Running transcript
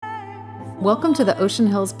Welcome to the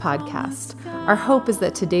Oceanhills podcast. Our hope is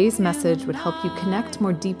that today's message would help you connect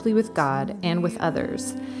more deeply with God and with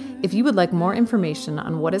others. If you would like more information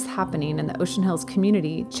on what is happening in the Oceanhills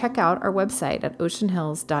community, check out our website at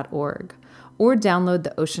oceanhills.org or download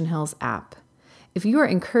the Oceanhills app. If you are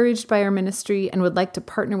encouraged by our ministry and would like to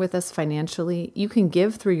partner with us financially, you can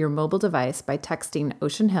give through your mobile device by texting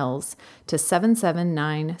Oceanhills to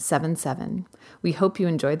 77977. We hope you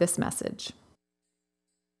enjoy this message.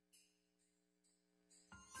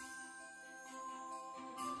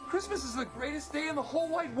 Christmas is the greatest day in the whole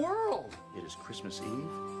wide world. It is Christmas Eve,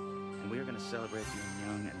 and we are going to celebrate being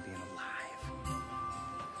young and being alive.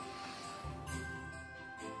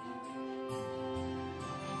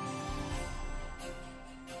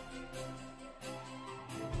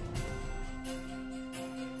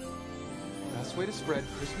 The best way to spread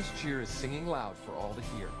Christmas cheer is singing loud for all to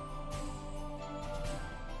hear.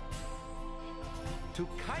 To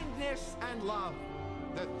kindness and love,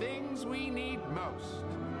 the things we need most.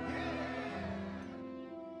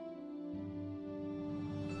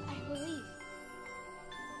 I believe.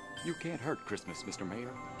 You can't hurt Christmas, Mr.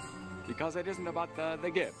 Mayor, because it isn't about the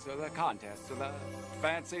gifts or the contests or the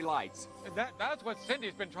fancy lights. That's what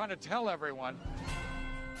Cindy's been trying to tell everyone.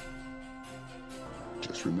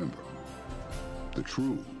 Just remember, the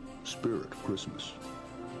true spirit of Christmas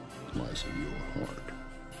lies in your heart.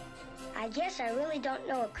 I guess I really don't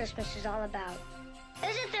know what Christmas is all about.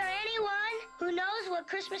 Isn't there anyone who knows what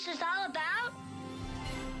Christmas is all about?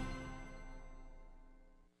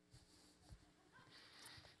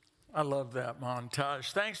 I love that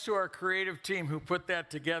montage. Thanks to our creative team who put that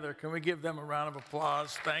together. Can we give them a round of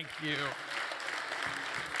applause? Thank you.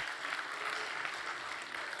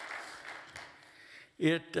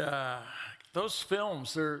 Those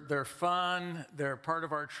films, they're fun. They're part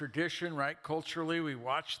of our tradition, right? Culturally, we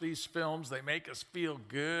watch these films. They make us feel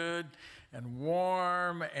good and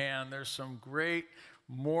warm, and there's some great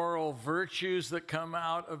moral virtues that come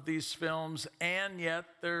out of these films, and yet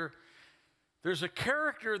there's a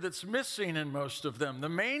character that's missing in most of them. The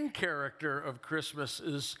main character of Christmas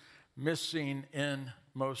is missing in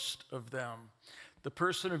most of them. The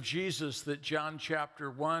person of Jesus that John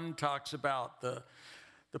chapter 1 talks about, the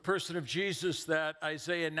person of Jesus that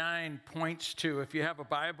Isaiah 9 points to. If you have a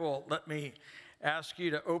Bible, let me ask you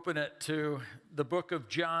to open it to the book of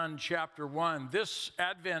John chapter 1. This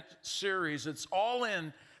Advent series, it's all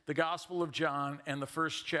in the Gospel of John and the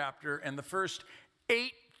first chapter and the first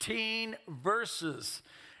 18 verses.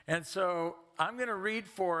 And so I'm going to read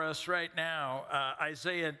for us right now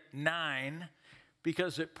Isaiah 9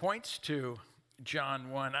 because it points to John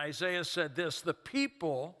 1. Isaiah said this, "The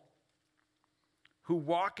people who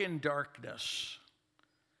walk in darkness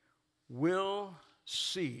will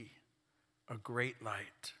see a great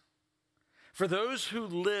light. For those who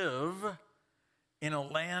live in a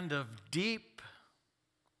land of deep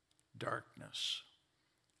darkness,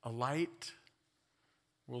 a light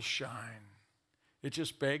will shine." It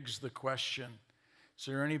just begs the question, is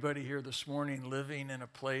there anybody here this morning living in a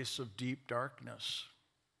place of deep darkness?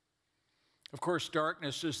 Of course,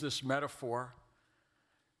 darkness is this metaphor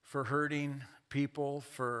for hurting people,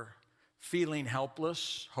 for feeling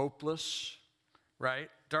helpless, hopeless,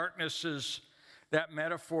 right? Darkness is that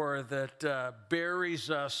metaphor that buries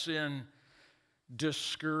us in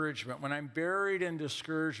discouragement. When I'm buried in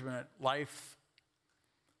discouragement, life,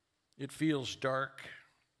 it feels dark.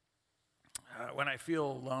 When I feel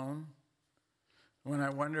alone, when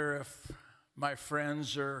I wonder if my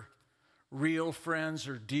friends are real friends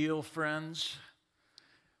or deal friends,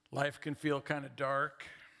 life can feel kind of dark.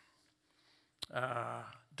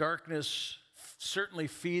 Darkness certainly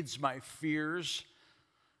feeds my fears,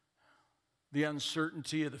 the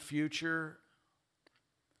uncertainty of the future,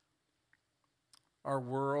 our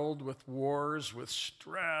world with wars, with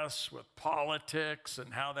stress, with politics,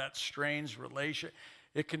 and how that strains relation.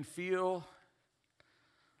 It can feel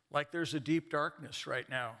like there's a deep darkness right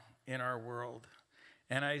now in our world.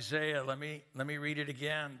 And Isaiah, let me read it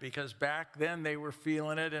again, because back then they were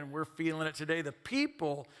feeling it and we're feeling it today. The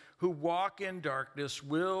people who walk in darkness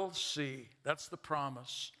will see. That's the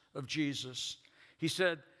promise of Jesus. He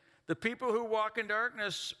said, the people who walk in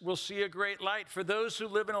darkness will see a great light. For those who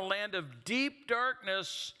live in a land of deep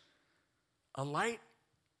darkness, a light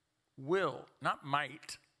will, not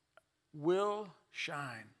might, will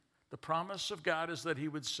shine. The promise of God is that he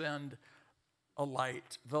would send a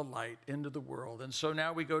light, the light, into the world. And so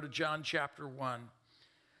now we go to John chapter 1,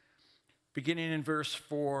 beginning in verse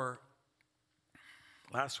 4.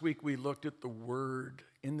 Last week we looked at the Word.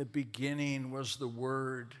 In the beginning was the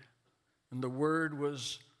Word, and the Word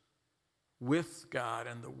was with God,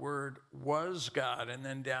 and the Word was God. And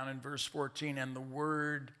then down in verse 14, and the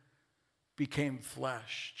Word became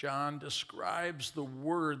flesh. John describes the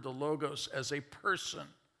Word, the Logos, as a person,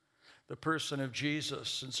 the person of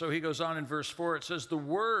Jesus. And so he goes on in verse 4, it says, the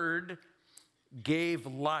Word gave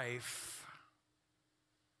life.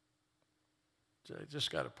 I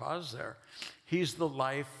just got to pause there. He's the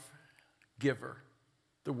life giver.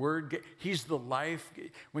 The Word, he's the life.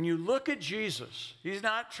 When you look at Jesus, he's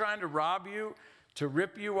not trying to rob you, to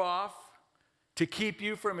rip you off, to keep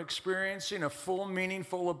you from experiencing a full,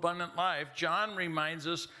 meaningful, abundant life. John reminds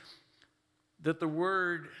us that the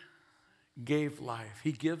Word gave life.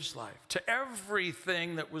 He gives life to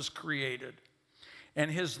everything that was created.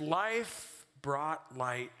 And his life brought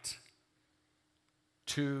light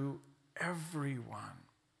to everyone.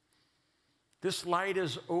 This light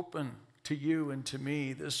is open to you and to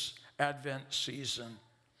me this Advent season.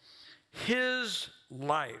 His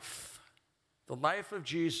life, the life of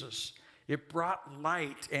Jesus, it brought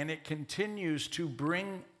light, and it continues to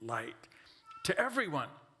bring light to everyone.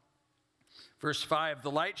 Verse 5,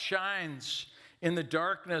 the light shines in the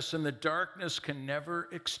darkness, and the darkness can never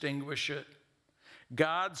extinguish it.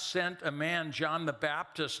 God sent a man, John the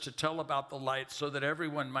Baptist, to tell about the light so that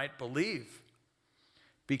everyone might believe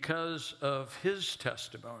because of his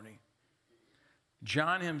testimony.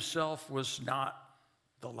 John himself was not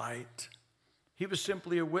the light. He was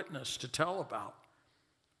simply a witness to tell about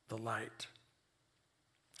the light.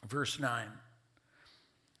 Verse 9,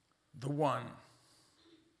 the one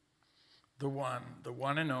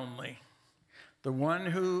and only, the one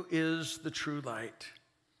who is the true light,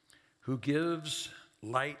 who gives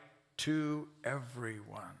light to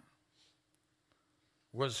everyone,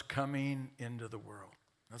 was coming into the world.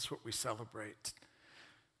 That's what we celebrate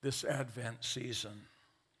this Advent season.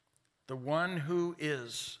 The one who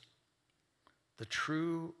is the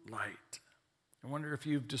true light. I wonder if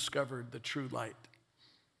you've discovered the true light.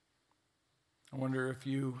 I wonder if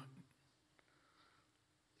you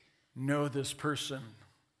know this person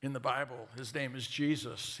in the Bible. His name is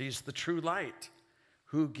Jesus. He's the true light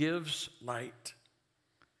who gives light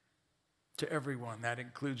to everyone. That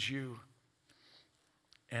includes you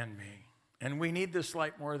and me. And we need this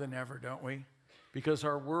light more than ever, don't we? Because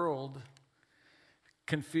our world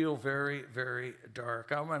can feel very, very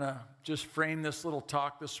dark. I'm going to just frame this little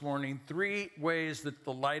talk this morning. 3 ways that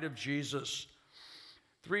the light of Jesus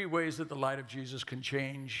can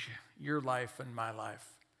change your life and my life.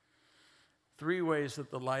 3 ways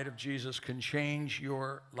that the light of Jesus can change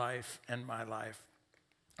your life and my life.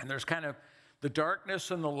 And there's kind of the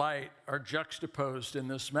darkness and the light are juxtaposed in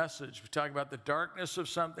this message. We talk about the darkness of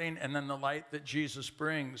something and then the light that Jesus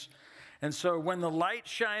brings. And so when the light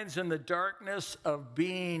shines in the darkness of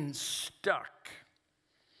being stuck,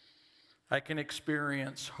 I can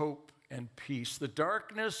experience hope and peace. The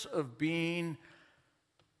darkness of being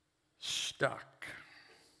stuck.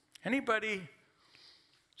 Anybody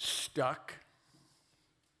stuck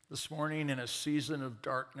this morning in a season of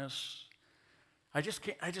darkness? I just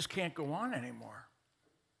can't go on anymore.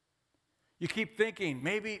 You keep thinking,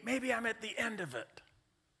 maybe I'm at the end of it.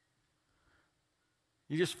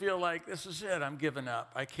 You just feel like this is it, I'm giving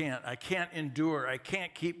up. I can't endure. I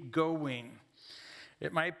can't keep going.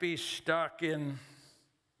 It might be stuck in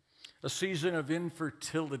a season of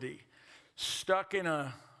infertility, stuck in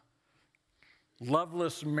a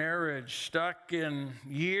loveless marriage, stuck in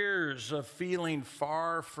years of feeling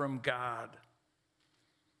far from God,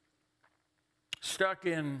 stuck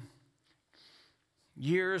in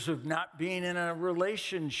years of not being in a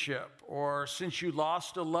relationship, or since you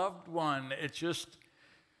lost a loved one, it just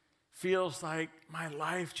feels like my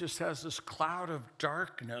life just has this cloud of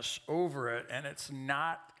darkness over it, and it's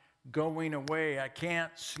not going away. I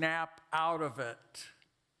can't snap out of it.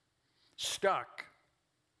 Stuck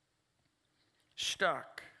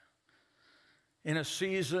in a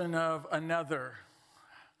season of another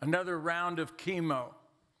round of chemo,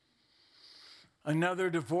 another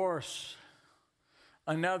divorce,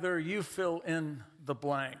 another you fill in the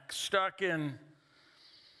blank, stuck in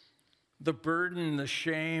the burden, the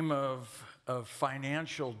shame of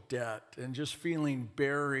financial debt, and just feeling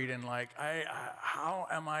buried and like, how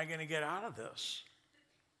am I going to get out of this?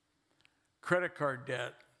 Credit card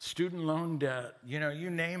debt, student loan debt, you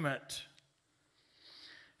name it.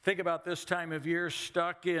 Think about this time of year,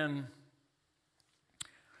 stuck in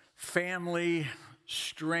family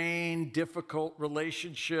strain, difficult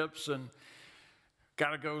relationships, and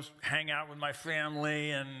got to go hang out with my family,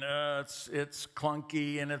 and it's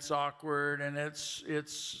clunky, and it's awkward, and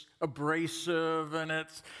it's abrasive, and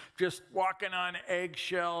it's just walking on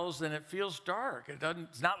eggshells, and it feels dark.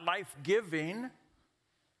 It's not life-giving.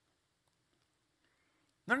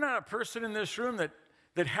 There's not a person in this room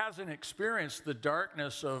that hasn't experienced the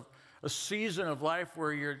darkness of a season of life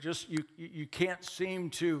where you can't seem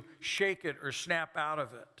to shake it or snap out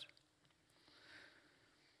of it.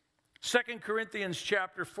 2 Corinthians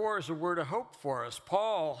chapter 4 is a word of hope for us.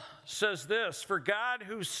 Paul says this, "For God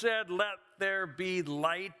who said, 'Let there be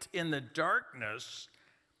light' in the darkness,"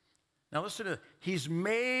 now listen to this, He's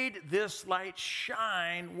made this light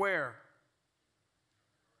shine where?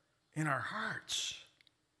 In our hearts.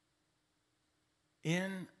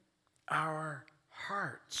 In our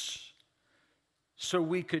hearts. So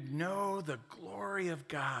we could know the glory of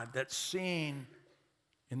God that's seen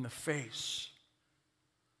in the face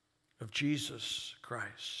of Jesus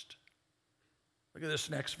Christ. Look at this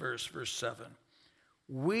next verse, verse 7.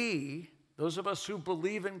 We, those of us who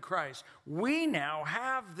believe in Christ, we now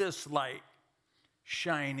have this light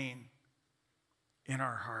shining in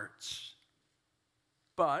our hearts.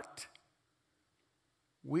 But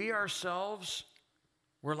we ourselves,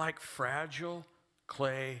 we're like fragile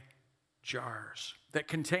clay jars that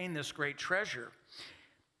contain this great treasure.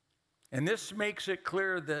 And this makes it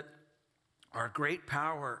clear that our great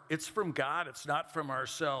power, it's from God, it's not from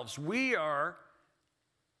ourselves. We are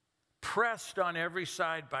pressed on every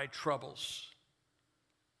side by troubles,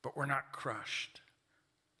 but we're not crushed.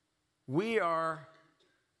 We are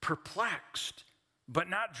perplexed, but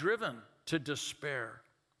not driven to despair.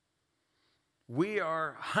 We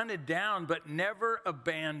are hunted down, but never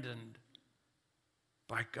abandoned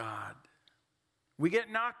by God. We get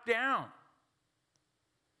knocked down,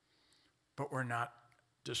 but we're not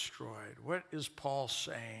destroyed. What is Paul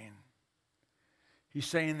saying? He's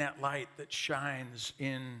saying that light that shines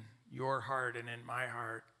in your heart and in my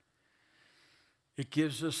heart, it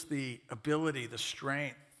gives us the ability, the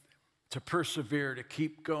strength to persevere, to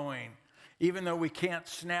keep going. Even though we can't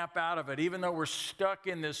snap out of it, even though we're stuck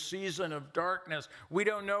in this season of darkness, we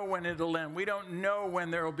don't know when it'll end. We don't know when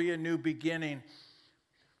there will be a new beginning.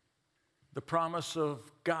 The promise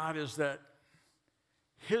of God is that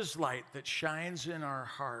His light that shines in our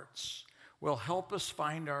hearts will help us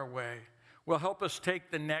find our way, will help us take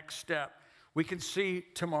the next step. We can see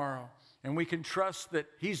tomorrow, and we can trust that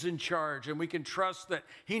He's in charge, and we can trust that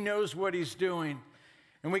He knows what He's doing,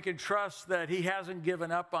 and we can trust that He hasn't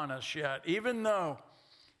given up on us yet, even though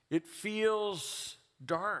it feels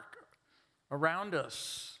dark around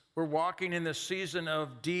us. We're walking in this season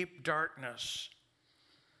of deep darkness.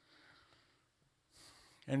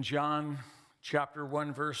 And John chapter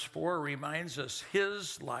 1, verse 4 reminds us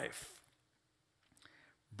His life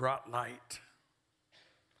brought light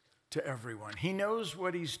to everyone. He knows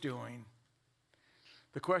what He's doing.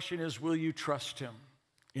 The question is, will you trust Him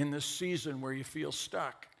in this season where you feel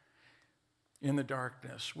stuck in the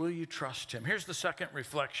darkness? Will you trust Him? Here's the second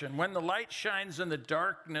reflection. When the light shines in the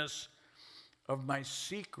darkness of my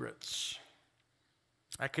secrets,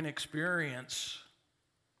 I can experience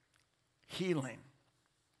healing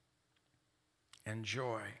and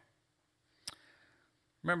joy. I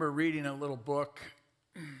remember reading a little book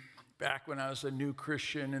back when I was a new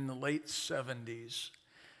Christian in the late 70s,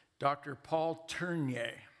 Dr. Paul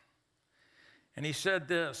Tournier. And he said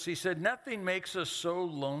this, he said, "Nothing makes us so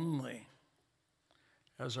lonely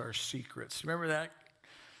as our secrets." Remember that?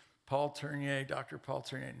 Paul Tournier, Dr. Paul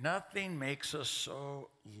Tournier. Nothing makes us so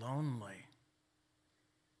lonely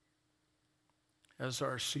as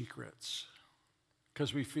our secrets,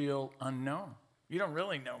 because we feel unknown. You don't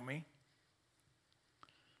really know me.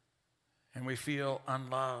 And we feel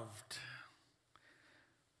unloved.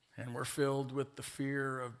 And we're filled with the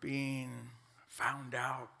fear of being found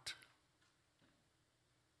out,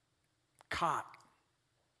 caught.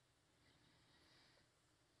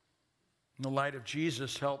 And the light of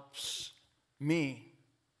Jesus helps me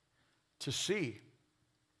to see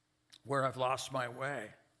where I've lost my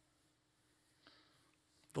way.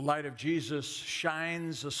 The light of Jesus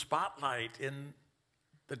shines a spotlight in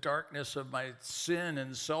the darkness of my sin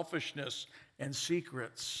and selfishness and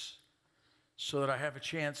secrets, so that I have a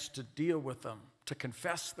chance to deal with them, to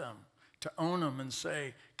confess them, to own them and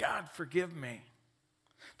say, "God, forgive me."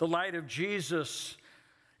 The light of Jesus,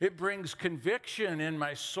 it brings conviction in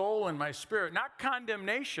my soul and my spirit. Not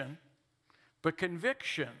condemnation, but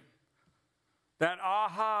conviction. That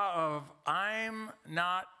aha of, I'm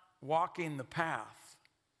not walking the path,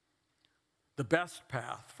 the best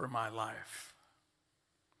path for my life.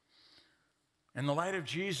 And the light of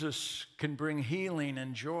Jesus can bring healing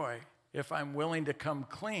and joy if I'm willing to come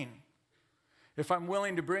clean. If I'm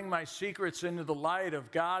willing to bring my secrets into the light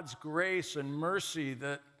of God's grace and mercy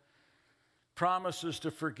that promises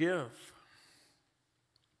to forgive.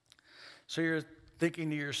 So you're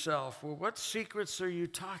thinking to yourself, well, what secrets are you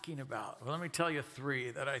talking about? Well, let me tell you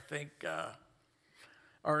 3 that I think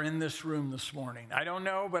are in this room this morning. I don't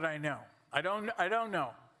know, but I know. I don't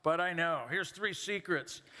know, but I know. Here's 3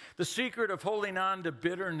 secrets. The secret of holding on to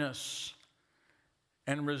bitterness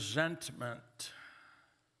and resentment.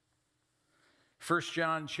 1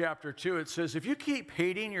 John chapter 2, it says, if you keep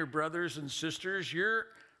hating your brothers and sisters, you're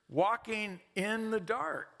walking in the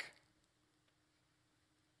dark.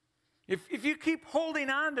 If you keep holding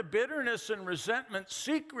on to bitterness and resentment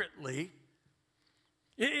secretly,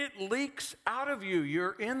 it leaks out of you.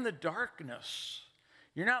 You're in the darkness.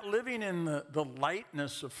 You're not living in the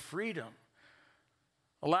lightness of freedom,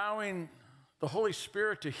 allowing the Holy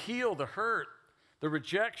Spirit to heal the hurt, the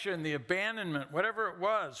rejection, the abandonment, whatever it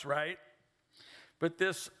was, right? But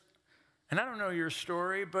this, and I don't know your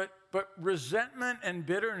story, but resentment and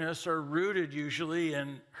bitterness are rooted usually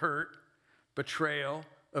in hurt, betrayal,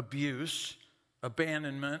 abuse,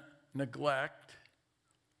 abandonment, neglect,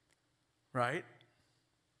 right?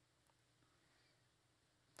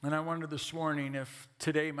 And I wonder this morning if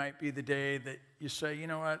today might be the day that you say, you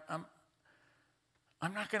know what,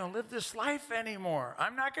 I'm not going to live this life anymore.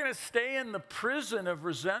 I'm not going to stay in the prison of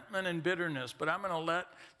resentment and bitterness, but I'm going to let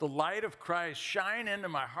the light of Christ shine into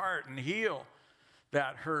my heart and heal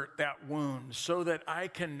that hurt, that wound, so that I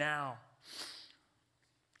can now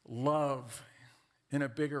love in a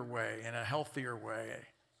bigger way, in a healthier way.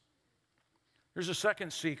 There's a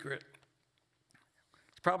second secret.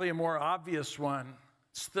 It's probably a more obvious one.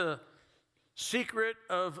 It's the secret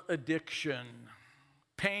of addiction.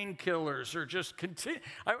 Painkillers are just continue.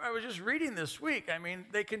 I was just reading this week. I mean,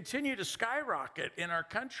 they continue to skyrocket in our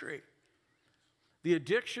country. The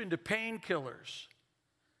addiction to painkillers.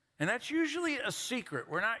 And that's usually a secret.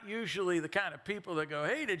 We're not usually the kind of people that go,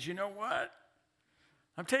 hey, did you know what?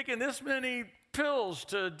 I'm taking this many pills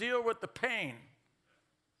to deal with the pain.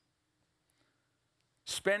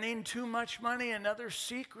 Spending too much money, another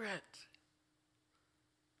secret.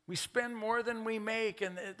 We spend more than we make,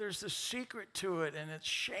 and there's a secret to it, and it's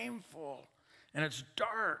shameful, and it's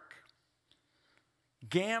dark.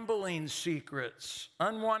 Gambling secrets,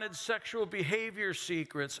 unwanted sexual behavior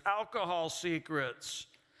secrets, alcohol secrets.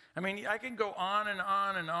 I mean, I can go on and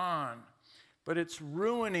on and on, but it's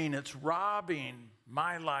ruining, it's robbing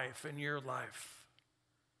my life and your life.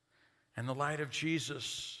 And the light of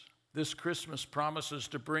Jesus this Christmas promises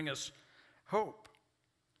to bring us hope.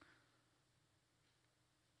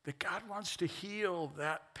 That God wants to heal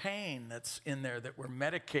that pain that's in there, that we're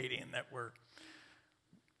medicating, that we're,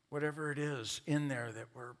 whatever it is in there, that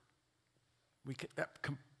that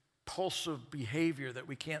compulsive behavior that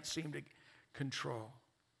we can't seem to control.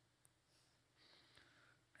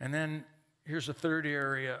 And then here's a third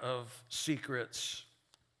area of secrets.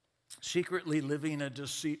 Secretly living a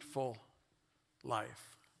deceitful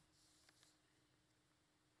life.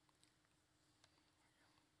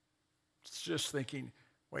 It's just thinking,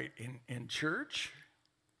 wait, in church?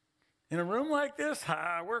 In a room like this?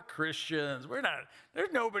 We're Christians.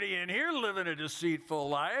 There's nobody in here living a deceitful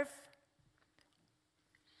life.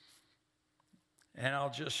 And I'll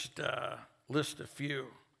just list a few.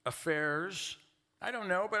 Affairs. I don't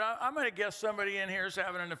know, but I'm going to guess somebody in here is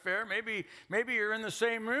having an affair. Maybe you're in the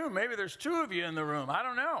same room. Maybe there's 2 of you in the room. I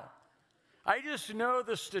don't know. I just know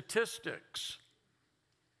the statistics.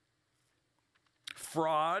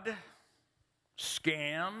 Fraud,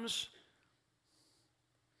 scams,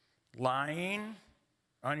 lying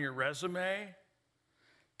on your resume,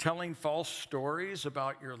 telling false stories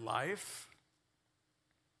about your life.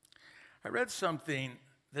 I read something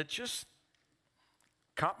that just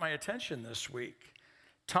caught my attention this week.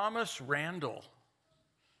 Thomas Randall.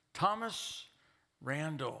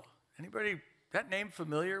 Anybody, that name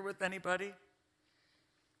familiar with anybody?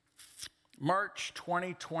 March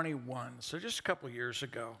 2021, so just a couple years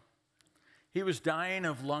ago. He was dying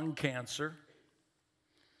of lung cancer,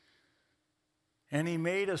 and he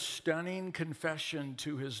made a stunning confession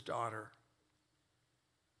to his daughter.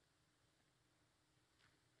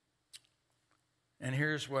 And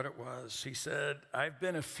here's what it was. He said, I've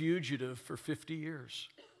been a fugitive for 50 years.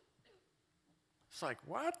 It's like,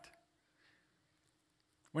 what?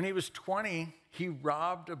 When he was 20, he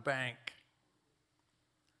robbed a bank.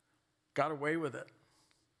 Got away with it.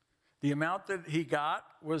 The amount that he got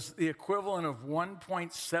was the equivalent of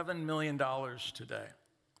 $1.7 million today.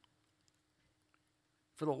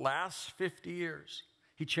 For the last 50 years.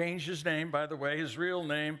 He changed his name, by the way. His real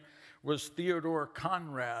name was Theodore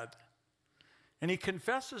Conrad. And he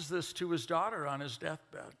confesses this to his daughter on his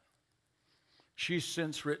deathbed. She's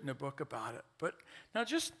since written a book about it. But now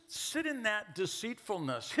just sit in that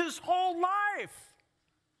deceitfulness. His whole life.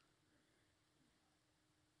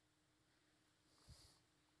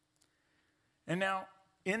 And now,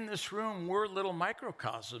 in this room, we're little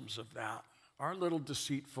microcosms of that, our little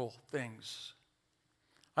deceitful things.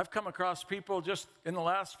 I've come across people just in the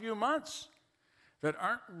last few months that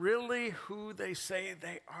aren't really who they say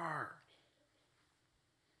they are.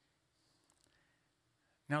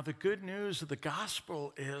 Now, the good news of the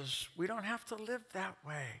gospel is we don't have to live that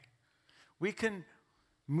way. We can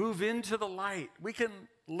move into the light. We can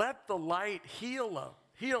let the light heal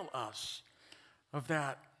us of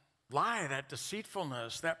that lie, that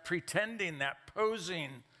deceitfulness, that pretending, that posing.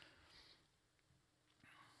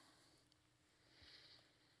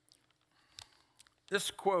 This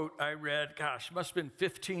quote I read, must have been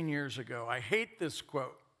 15 years ago. I hate this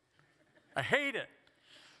quote. I hate it.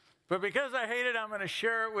 But because I hate it, I'm going to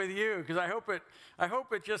share it with you because I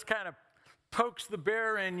hope it just kind of pokes the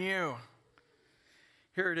bear in you.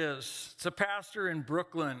 Here it is. It's a pastor in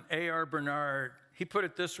Brooklyn, A.R. Bernard. He put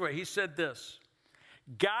it this way. He said this: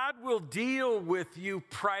 God will deal with you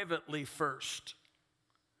privately first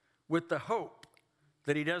with the hope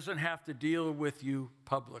that he doesn't have to deal with you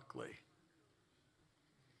publicly.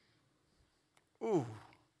 Ooh.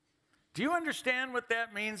 Do you understand what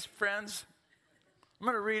that means, friends? I'm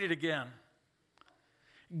going to read it again.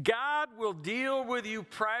 God will deal with you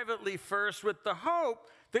privately first with the hope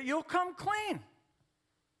that you'll come clean,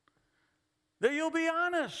 that you'll be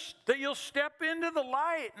honest, that you'll step into the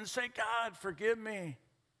light and say, God, forgive me.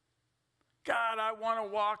 God, I want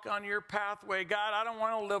to walk on your pathway. God, I don't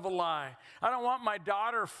want to live a lie. I don't want my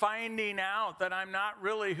daughter finding out that I'm not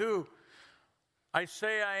really who I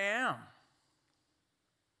say I am.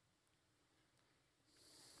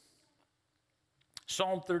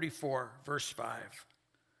 Psalm 34, verse 5.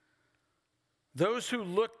 Those who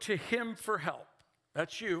look to him for help,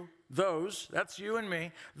 that's you, that's you and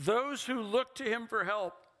me. Those who look to him for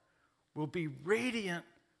help will be radiant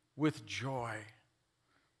with joy.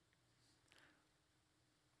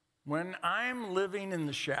 When I'm living in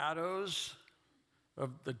the shadows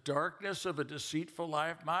of the darkness of a deceitful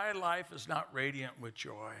life, my life is not radiant with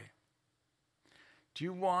joy. Do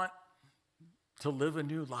you want to live a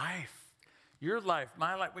new life? Your life,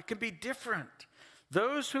 my life, it can be different.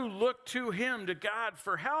 Those who look to him, to God,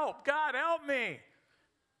 for help. God, help me.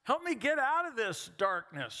 Help me get out of this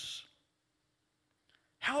darkness.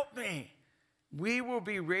 Help me. We will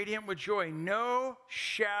be radiant with joy. No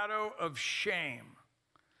shadow of shame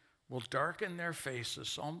will darken their faces.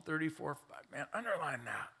 Psalm 34, 5. Man, underline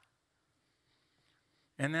that.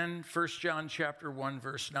 And then 1 John chapter 1,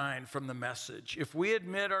 verse 9 from the Message. If we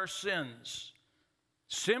admit our sins,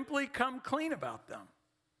 simply come clean about them,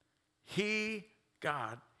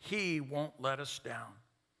 God, he won't let us down.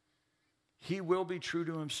 He will be true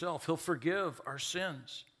to himself. He'll forgive our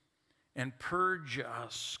sins and purge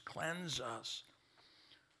us, cleanse us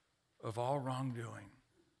of all wrongdoing.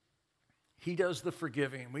 He does the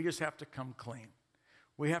forgiving. We just have to come clean.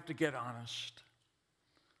 We have to get honest.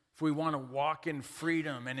 If we want to walk in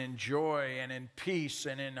freedom and in joy and in peace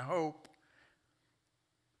and in hope,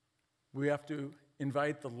 we have to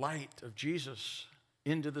invite the light of Jesus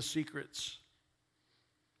into the secrets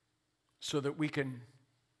so that we can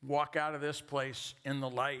walk out of this place in the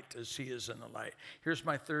light as he is in the light. Here's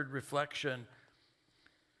my third reflection.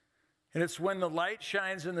 And it's when the light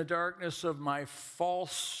shines in the darkness of my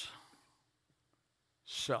false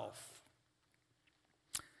self,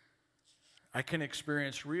 I can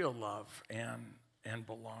experience real love and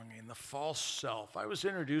belonging. The false self. I was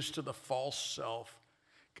introduced to the false self.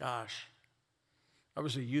 I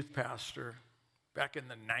was a youth pastor back in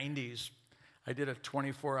the 90s. I did a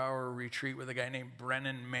 24-hour retreat with a guy named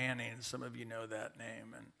Brennan Manning. Some of you know that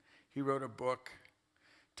name. And he wrote a book,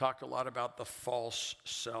 talked a lot about the false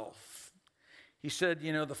self. He said,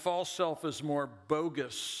 the false self is more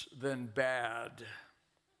bogus than bad.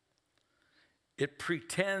 It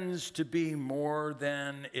pretends to be more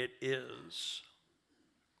than it is.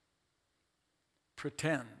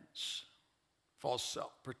 Pretends. False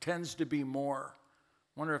self. Pretends to be more.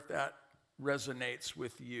 Wonder if that resonates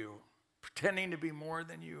with you. Pretending to be more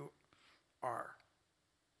than you are.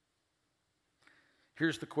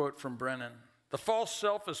 Here's the quote from Brennan. The false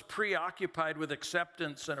self is preoccupied with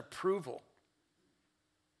acceptance and approval.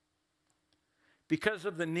 Because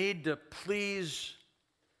of the need to please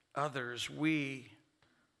others, we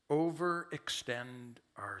overextend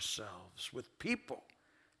ourselves with people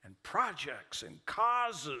and projects and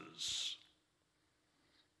causes,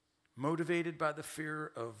 motivated by the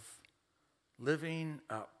fear of living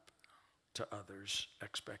up to others'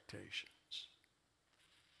 expectations.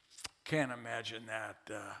 Can't imagine that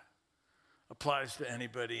applies to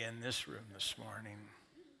anybody in this room this morning,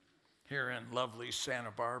 here in lovely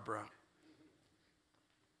Santa Barbara.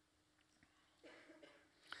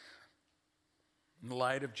 And the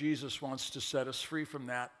light of Jesus wants to set us free from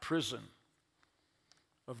that prison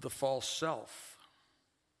of the false self.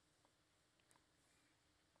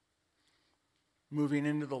 Moving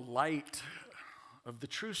into the light of the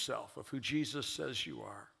true self, of who Jesus says you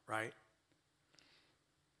are, right?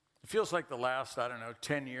 It feels like the last,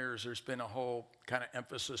 10 years, there's been a whole kind of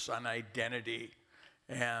emphasis on identity.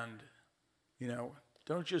 And,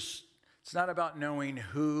 it's not about knowing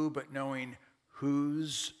who, but knowing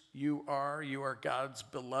whose you are. You are God's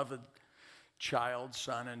beloved child,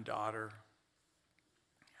 son, and daughter.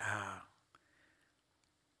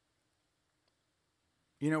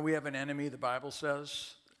 We have an enemy, the Bible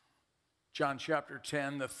says. John chapter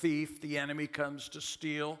 10, the thief, the enemy, comes to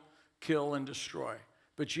steal, kill, and destroy.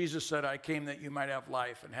 But Jesus said, I came that you might have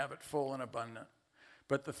life and have it full and abundant.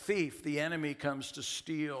 But the thief, the enemy, comes to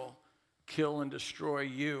steal, kill, and destroy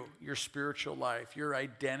you, your spiritual life, your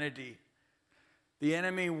identity. The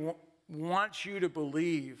enemy wants you to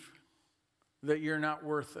believe that you're not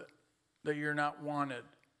worth it, that you're not wanted,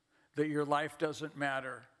 that your life doesn't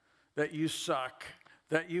matter, that you suck,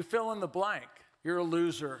 that you fill in the blank. You're a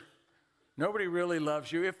loser. Nobody really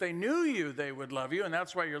loves you. If they knew you, they would love you, and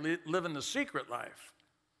that's why you're living the secret life.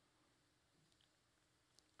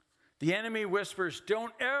 The enemy whispers,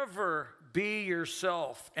 don't ever be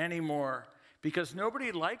yourself anymore because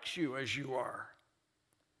nobody likes you as you are.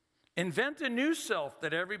 Invent a new self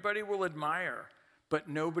that everybody will admire, but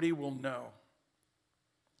nobody will know.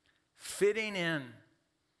 Fitting in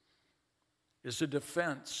is a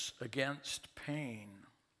defense against pain.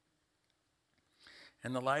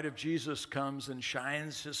 And the light of Jesus comes and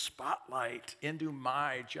shines his spotlight into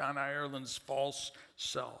my, John Ireland's, false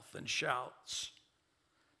self and shouts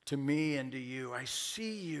to me and to you, I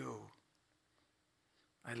see you.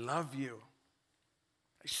 I love you.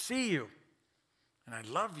 I see you. And I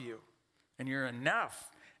love you. And you're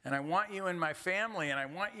enough. And I want you in my family. And I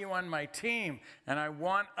want you on my team. And I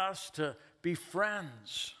want us to be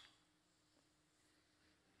friends.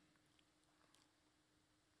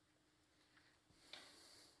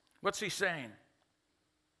 What's he saying?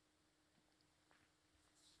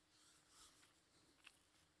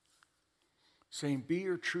 Saying, be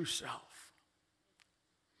your true self,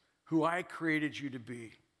 who I created you to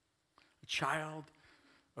be, a child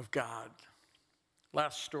of God.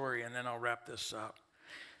 Last story, and then I'll wrap this up.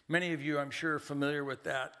 Many of you, I'm sure, are familiar with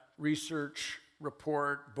that research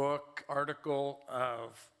report, book, article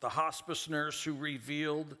of the hospice nurse who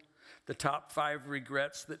revealed the top 5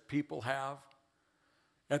 regrets that people have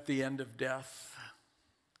at the end of death.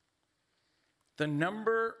 The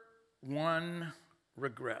number one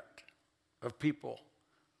regret of people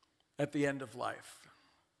at the end of life,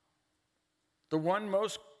 the one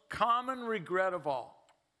most common regret of all,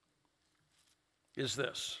 is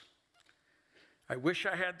this: I wish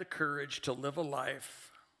I had the courage to live a life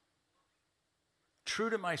true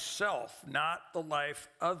to myself, not the life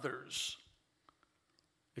others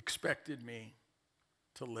expected me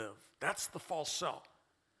to live. That's the false self.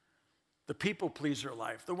 The people pleaser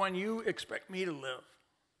life, the one you expect me to live.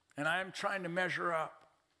 And I'm trying to measure up.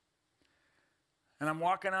 And I'm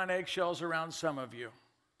walking on eggshells around some of you.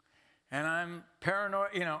 And I'm paranoid,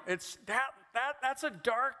 it's that's a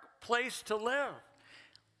dark place to live.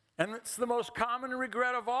 And it's the most common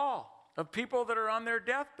regret of all, of people that are on their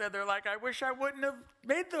deathbed. They're like, I wish I wouldn't have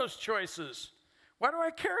made those choices. Why do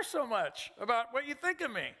I care so much about what you think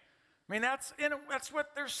of me? I mean, that's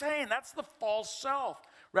what they're saying. That's the false self,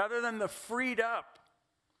 rather than the freed up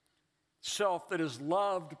self that is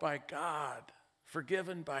loved by God,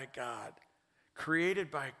 forgiven by God,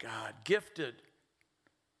 created by God, gifted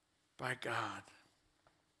by God.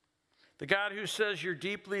 The God who says, you're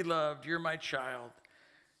deeply loved, you're my child,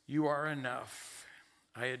 you are enough,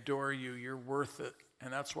 I adore you, you're worth it.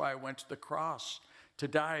 And that's why I went to the cross, to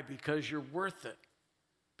die, because you're worth it,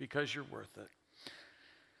 because you're worth it.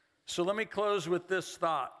 So let me close with this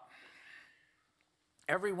thought.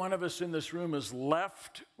 Every one of us in this room is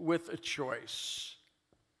left with a choice.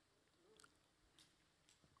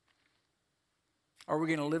 Are we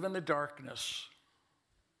going to live in the darkness,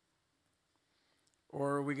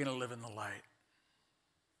 or are we going to live in the light?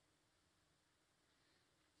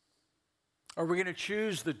 Are we going to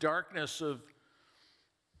choose the darkness of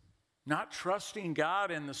not trusting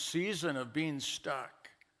God in the season of being stuck?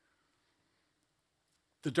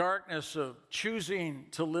 The darkness of choosing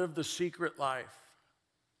to live the secret life?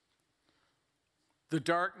 The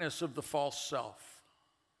darkness of the false self?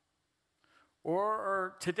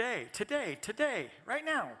 Or today, right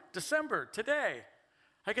now, December, today,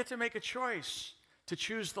 I get to make a choice to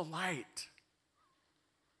choose the light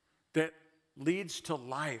that leads to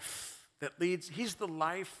life, he's the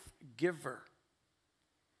life giver.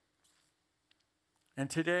 And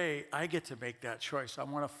today, I get to make that choice. I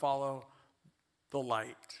want to follow the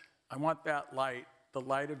light. I want that light, the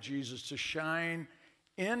light of Jesus, to shine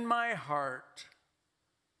in my heart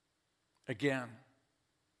again,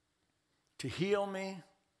 to heal me,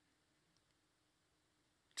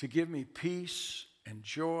 to give me peace and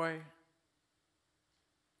joy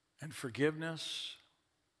and forgiveness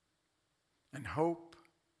and hope.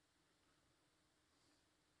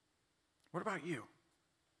 What about you?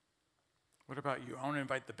 What about you? I want to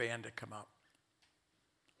invite the band to come up.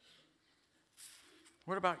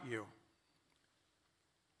 What about you?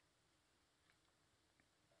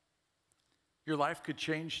 Your life could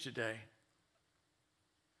change today.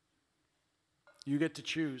 You get to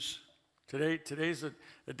choose. Today's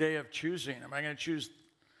a day of choosing. Am I going to choose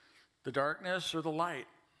the darkness or the light?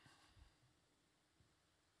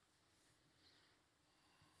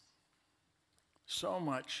 So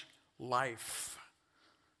much life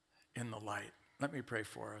in the light. Let me pray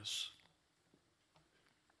for us.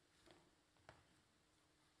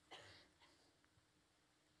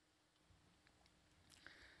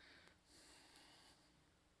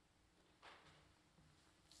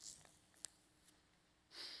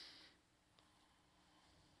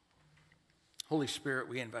 Holy Spirit,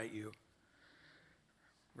 we invite you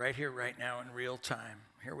right here, right now, in real time.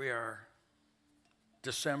 Here we are,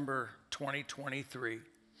 December 2023.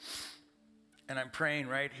 And I'm praying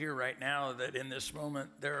right here, right now, that in this moment,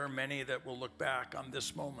 there are many that will look back on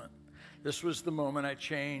this moment. This was the moment I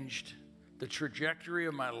changed the trajectory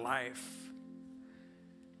of my life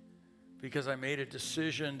because I made a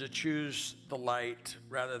decision to choose the light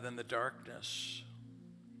rather than the darkness.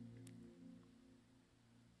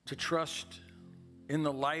 To trust in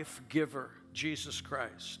the life giver, Jesus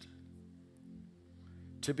Christ.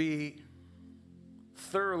 To be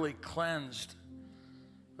thoroughly cleansed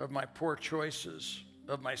of my poor choices,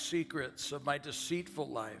 of my secrets, of my deceitful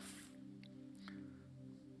life.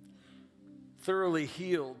 Thoroughly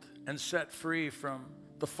healed and set free from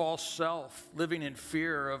the false self, living in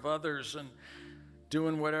fear of others and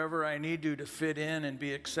doing whatever I need to fit in and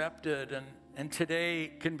be accepted. And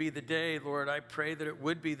today can be the day, Lord. I pray that it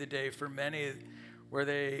would be the day for many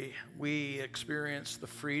where we experience the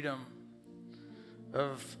freedom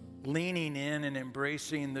of leaning in and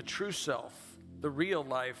embracing the true self, the real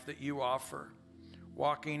life that you offer,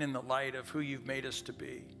 walking in the light of who you've made us to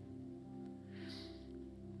be.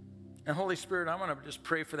 And Holy Spirit, I want to just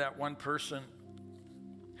pray for that one person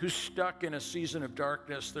who's stuck in a season of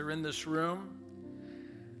darkness. They're in this room.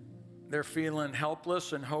 They're feeling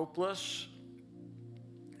helpless and hopeless.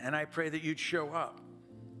 And I pray that you'd show up,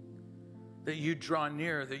 that you'd draw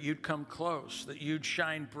near, that you'd come close, that you'd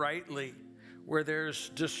shine brightly where there's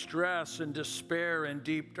distress and despair and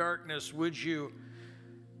deep darkness. Would you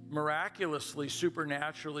miraculously,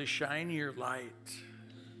 supernaturally shine your light?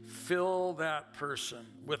 Fill that person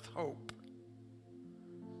with hope.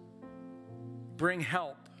 Bring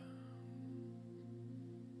help.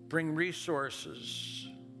 Bring resources.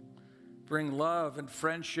 Bring love and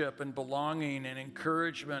friendship and belonging and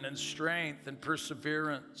encouragement and strength and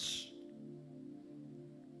perseverance.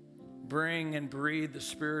 Bring and breathe the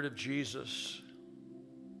Spirit of Jesus.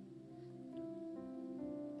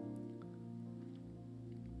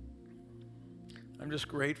 I'm just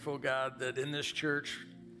grateful, God, that in this church,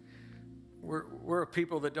 we're a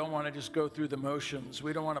people that don't want to just go through the motions.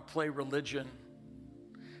 We don't want to play religion,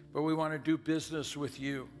 but we want to do business with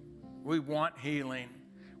you. We want healing.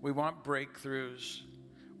 We want breakthroughs.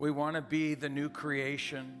 We want to be the new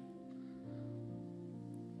creation.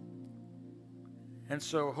 And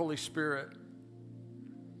so, Holy Spirit,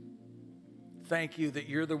 thank you that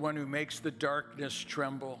you're the one who makes the darkness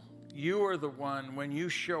tremble. You are the one, when you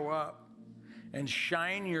show up and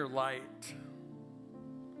shine your light,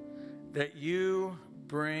 that you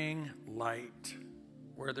bring light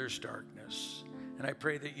where there's darkness. And I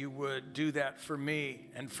pray that you would do that for me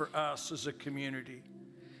and for us as a community.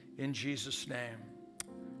 In Jesus' name.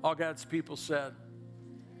 All God's people said,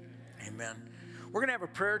 amen. We're going to have a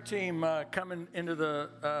prayer team coming into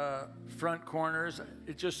the front corners.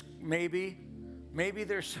 It just maybe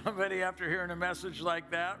there's somebody after hearing a message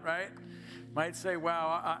like that, right? Might say,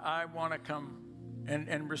 wow, I want to come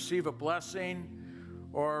and receive a blessing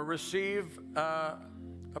or receive a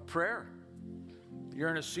prayer. You're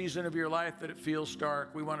in a season of your life that it feels dark.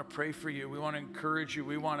 We want to pray for you. We want to encourage you.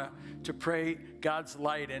 We want to pray God's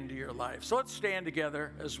light into your life. So let's stand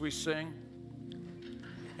together as we sing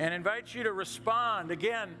and invite you to respond.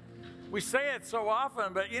 Again, we say it so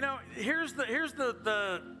often, but you know, here's the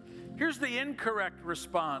incorrect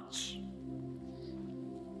response.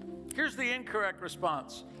 Here's the incorrect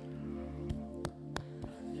response.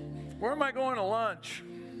 Where am I going to lunch?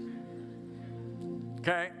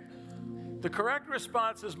 Okay. The correct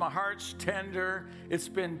response is my heart's tender, it's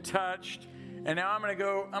been touched, and now I'm going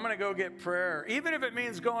to go get prayer. Even if it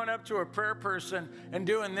means going up to a prayer person and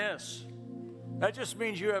doing this. That just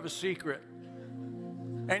means you have a secret.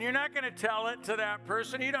 And you're not going to tell it to that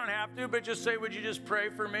person. You don't have to, but just say, would you just pray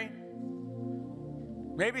for me?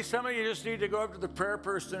 Maybe some of you just need to go up to the prayer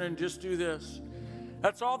person and just do this.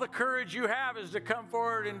 That's all the courage you have, is to come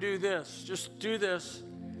forward and do this. Just do this.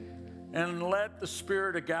 And let the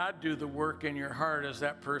Spirit of God do the work in your heart as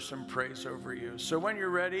that person prays over you. So when you're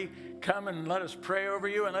ready, come and let us pray over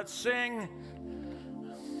you, and let's sing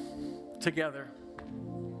together.